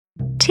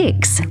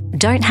ticks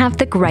don't have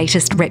the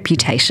greatest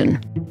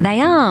reputation.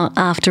 They are,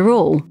 after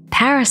all,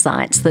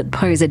 parasites that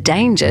pose a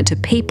danger to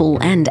people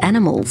and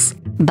animals.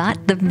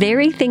 But the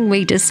very thing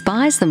we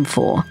despise them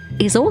for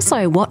is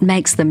also what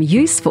makes them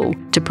useful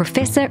to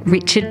Professor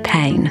Richard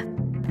Payne.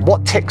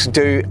 What ticks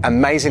do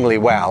amazingly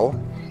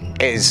well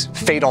is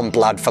feed on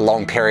blood for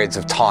long periods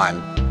of time.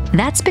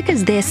 That's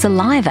because their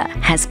saliva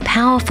has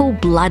powerful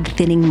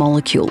blood-thinning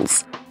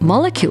molecules.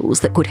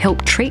 Molecules that could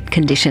help treat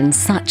conditions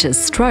such as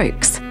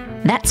strokes.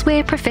 That's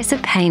where Professor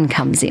Payne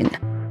comes in.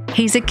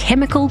 He's a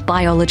chemical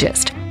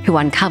biologist who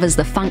uncovers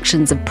the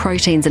functions of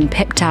proteins and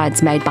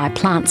peptides made by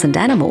plants and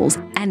animals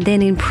and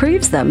then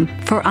improves them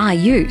for our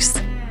use.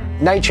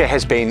 Nature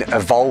has been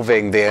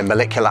evolving their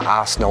molecular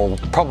arsenal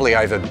probably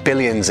over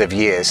billions of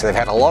years. So they've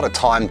had a lot of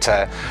time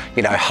to,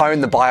 hone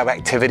the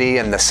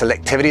bioactivity and the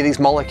selectivity of these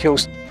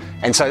molecules.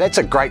 And so that's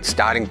a great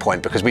starting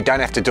point because we don't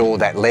have to do all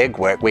that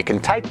legwork. We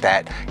can take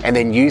that and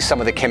then use some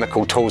of the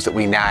chemical tools that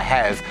we now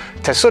have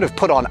to sort of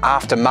put on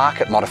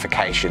aftermarket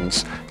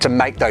modifications to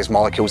make those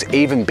molecules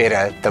even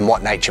better than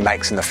what nature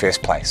makes in the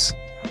first place.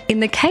 In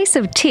the case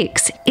of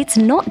ticks, it's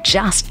not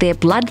just their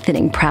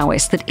blood-thinning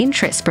prowess that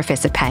interests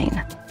Professor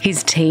Payne.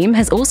 His team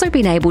has also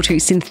been able to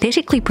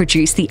synthetically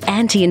produce the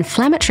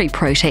anti-inflammatory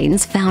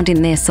proteins found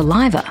in their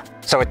saliva.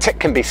 So a tick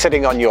can be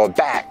sitting on your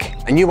back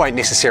and you won't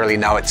necessarily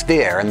know it's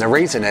there, and the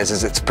reason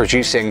is it's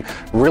producing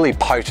really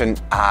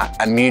potent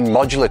immune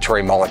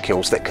modulatory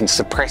molecules that can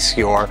suppress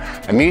your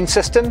immune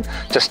system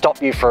to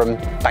stop you from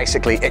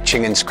basically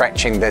itching and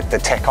scratching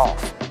the tick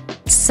off.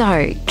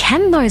 So,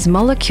 can those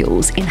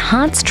molecules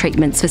enhance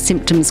treatments for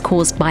symptoms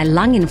caused by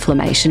lung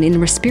inflammation in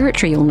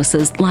respiratory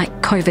illnesses like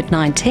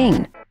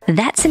COVID-19?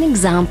 That's an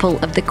example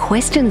of the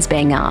questions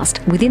being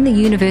asked within the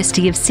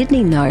University of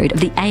Sydney node of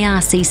the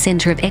ARC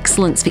Centre of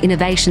Excellence for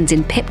Innovations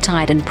in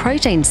Peptide and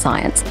Protein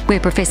Science, where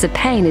Professor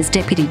Payne is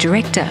Deputy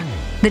Director.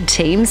 The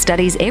team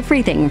studies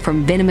everything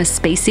from venomous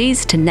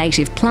species to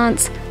native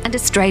plants and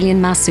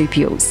Australian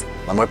marsupials.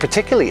 And we're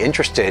particularly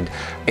interested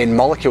in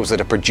molecules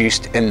that are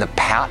produced in the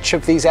pouch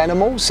of these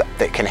animals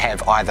that can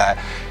have either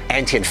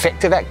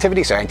anti-infective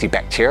activity, so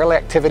antibacterial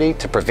activity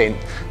to prevent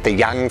the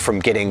young from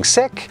getting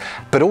sick,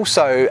 but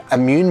also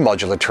immune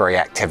modulatory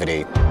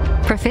activity.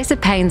 Professor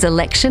Payne's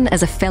election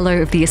as a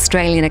Fellow of the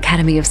Australian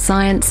Academy of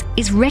Science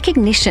is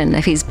recognition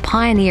of his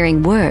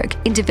pioneering work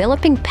in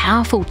developing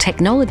powerful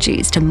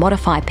technologies to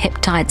modify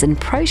peptides and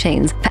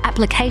proteins for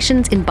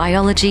applications in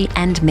biology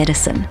and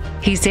medicine.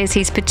 He says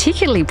he's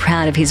particularly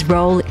proud of his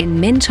role in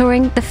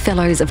mentoring the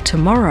Fellows of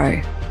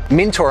tomorrow.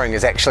 Mentoring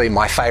is actually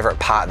my favourite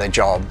part of the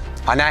job.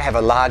 I now have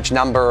a large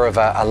number of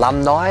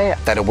alumni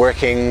that are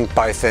working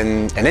both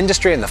in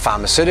industry, in the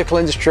pharmaceutical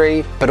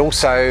industry, but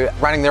also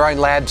running their own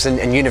labs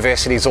in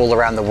universities all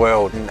around the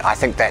world. And I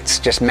think that's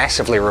just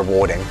massively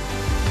rewarding.